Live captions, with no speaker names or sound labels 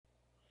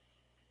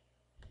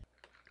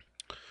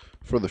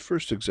For the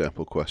first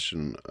example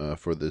question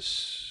for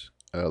this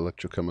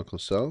electrochemical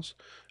cells,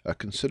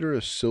 consider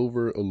a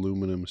silver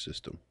aluminum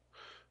system.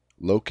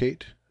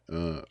 Locate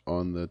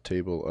on the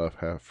table of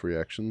half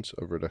reactions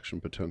of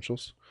reduction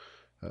potentials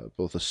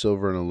both the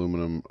silver and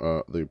aluminum,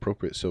 the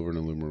appropriate silver and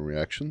aluminum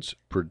reactions.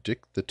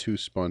 Predict the two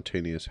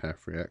spontaneous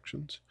half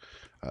reactions.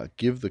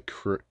 Give the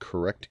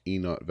correct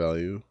E0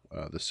 value,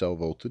 the cell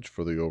voltage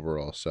for the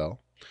overall cell,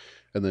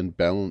 and then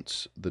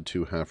balance the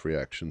two half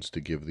reactions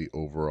to give the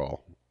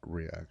overall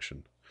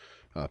reaction.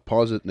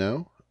 Pause it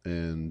now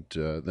and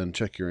then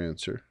check your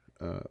answer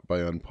by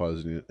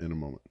unpausing it in a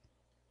moment.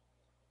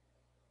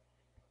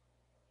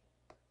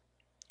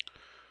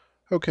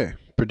 Okay,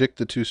 predict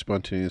the two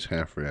spontaneous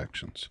half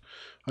reactions.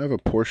 I have a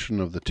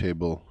portion of the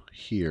table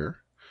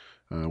here.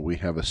 We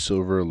have a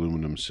silver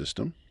aluminum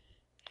system.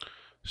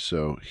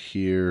 So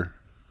here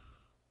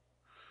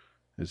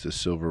is the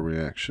silver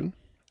reaction,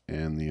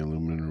 and the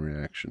aluminum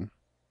reaction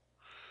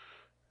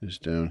is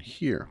down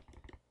here.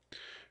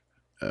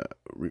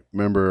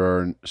 Remember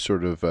our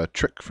sort of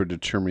trick for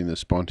determining the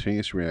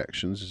spontaneous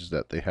reactions is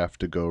that they have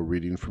to go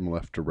reading from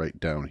left to right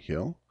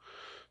downhill.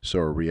 So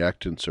our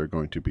reactants are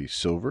going to be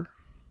silver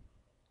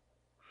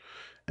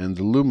and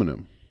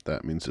aluminum.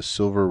 That means the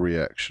silver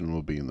reaction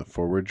will be in the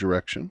forward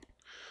direction.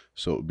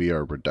 So it will be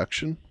our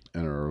reduction,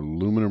 and our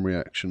aluminum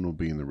reaction will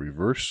be in the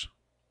reverse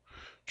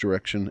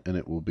direction, and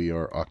it will be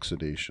our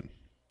oxidation.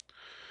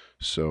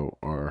 So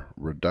our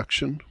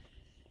reduction,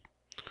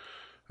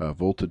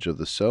 voltage of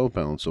the cell,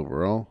 balance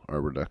overall.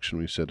 Our reduction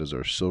we said is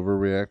our silver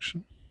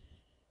reaction.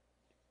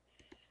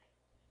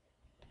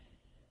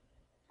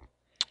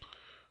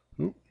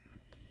 Oop,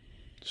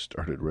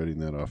 started writing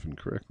that off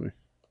incorrectly.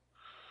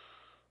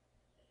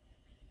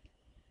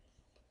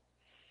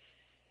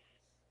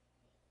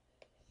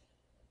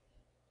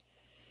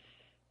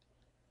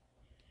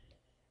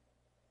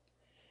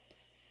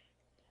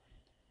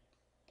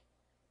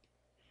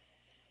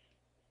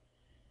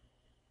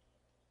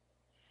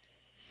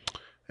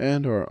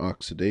 And our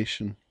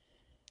oxidation,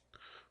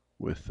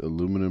 with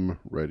aluminum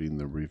writing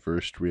the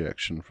reversed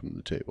reaction from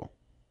the table.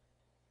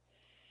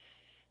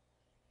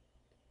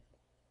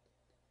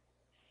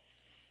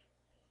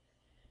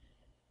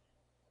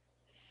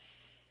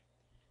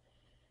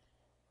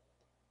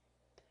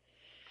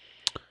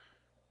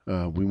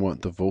 We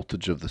want the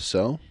voltage of the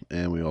cell,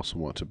 and we also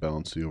want to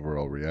balance the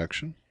overall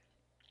reaction.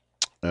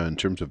 In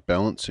terms of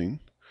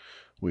balancing,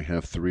 we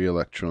have 3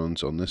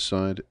 electrons on this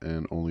side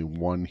and only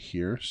 1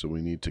 here, so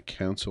we need to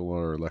cancel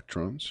our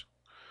electrons.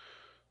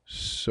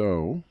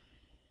 So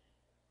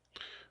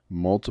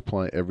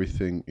multiply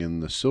everything in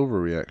the silver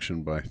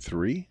reaction by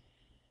 3.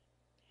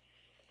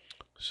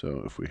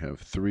 So if we have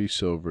 3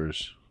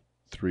 silvers,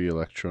 3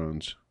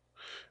 electrons,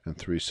 and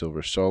 3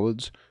 silver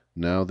solids,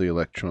 now the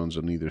electrons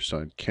on either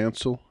side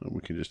cancel, and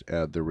we can just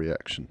add the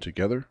reaction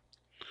together.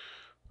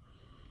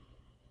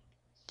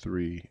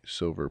 3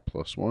 silver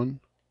plus 1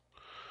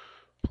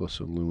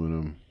 plus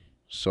aluminum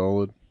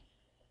solid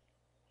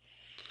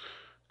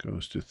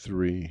goes to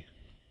 3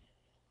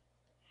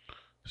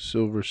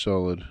 silver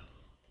solid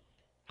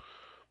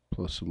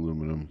plus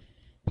aluminum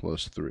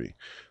plus 3.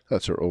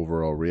 That's our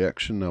overall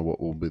reaction. Now what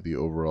will be the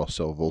overall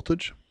cell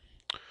voltage?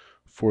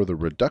 For the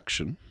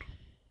reduction,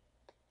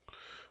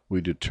 we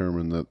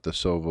determined that the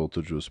cell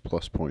voltage was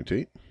plus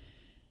 0.8.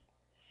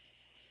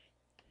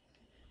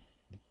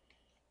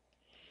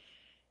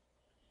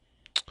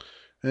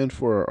 And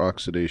for our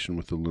oxidation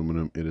with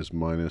aluminum, it is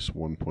minus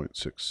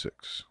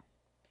 1.66.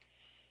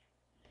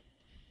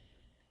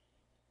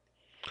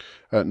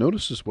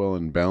 Notice as well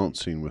in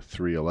balancing with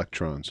 3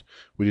 electrons,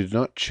 we did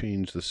not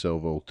change the cell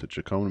voltage.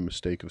 A common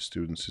mistake of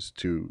students is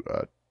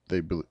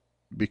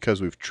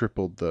because we've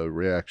tripled the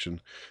reaction,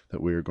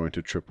 that we are going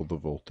to triple the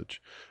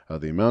voltage.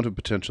 The amount of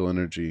potential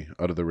energy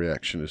out of the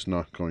reaction is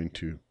not going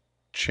to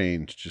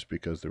change just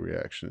because the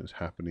reaction is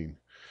happening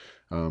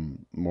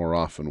more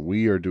often.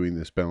 We are doing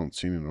this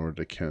balancing in order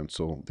to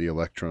cancel the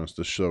electrons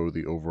to show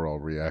the overall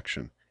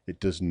reaction. It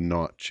does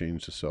not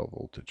change the cell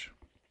voltage.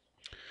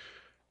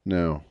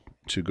 Now,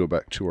 to go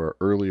back to our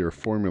earlier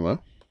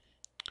formula,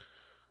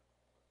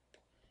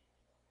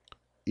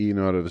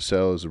 E0 of the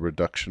cell is a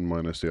reduction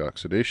minus the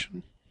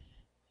oxidation.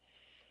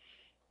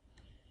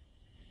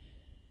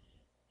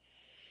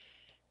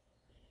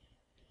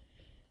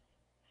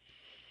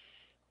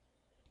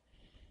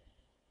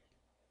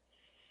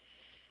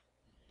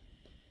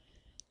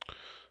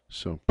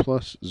 So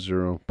plus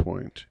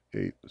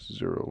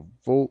 0.80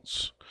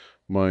 volts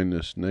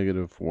minus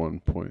negative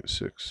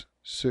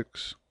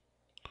 1.66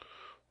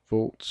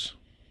 volts,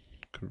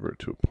 convert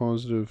to a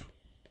positive,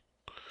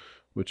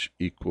 which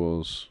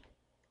equals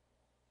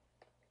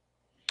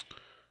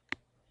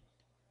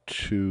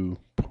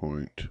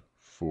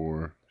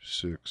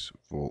 2.46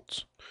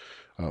 volts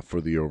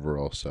for the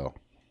overall cell.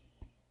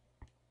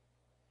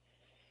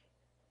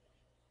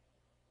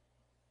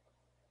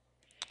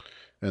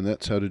 And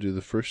that's how to do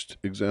the first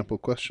example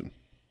question.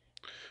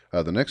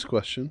 The next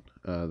question,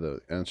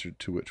 the answer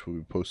to which will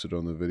be posted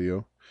on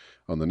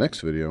the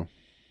next video,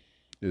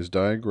 is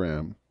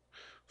diagram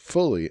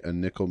fully a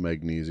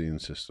nickel-magnesium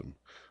system.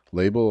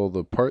 Label all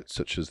the parts,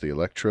 such as the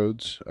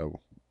electrodes, a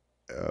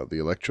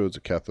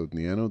cathode and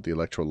the anode, the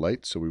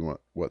electrolytes, so we want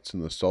what's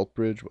in the salt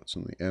bridge, what's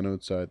on the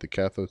anode side, the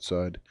cathode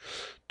side.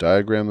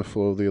 Diagram the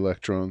flow of the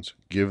electrons,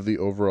 give the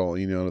overall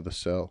ENOT of the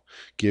cell,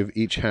 give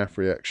each half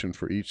reaction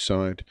for each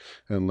side,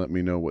 and let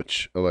me know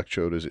which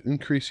electrode is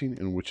increasing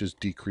and which is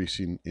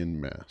decreasing in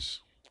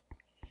mass.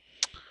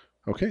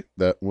 Okay,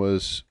 that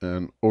was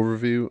an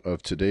overview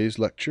of today's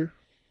lecture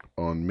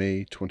on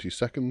May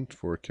 22nd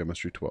for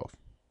Chemistry 12.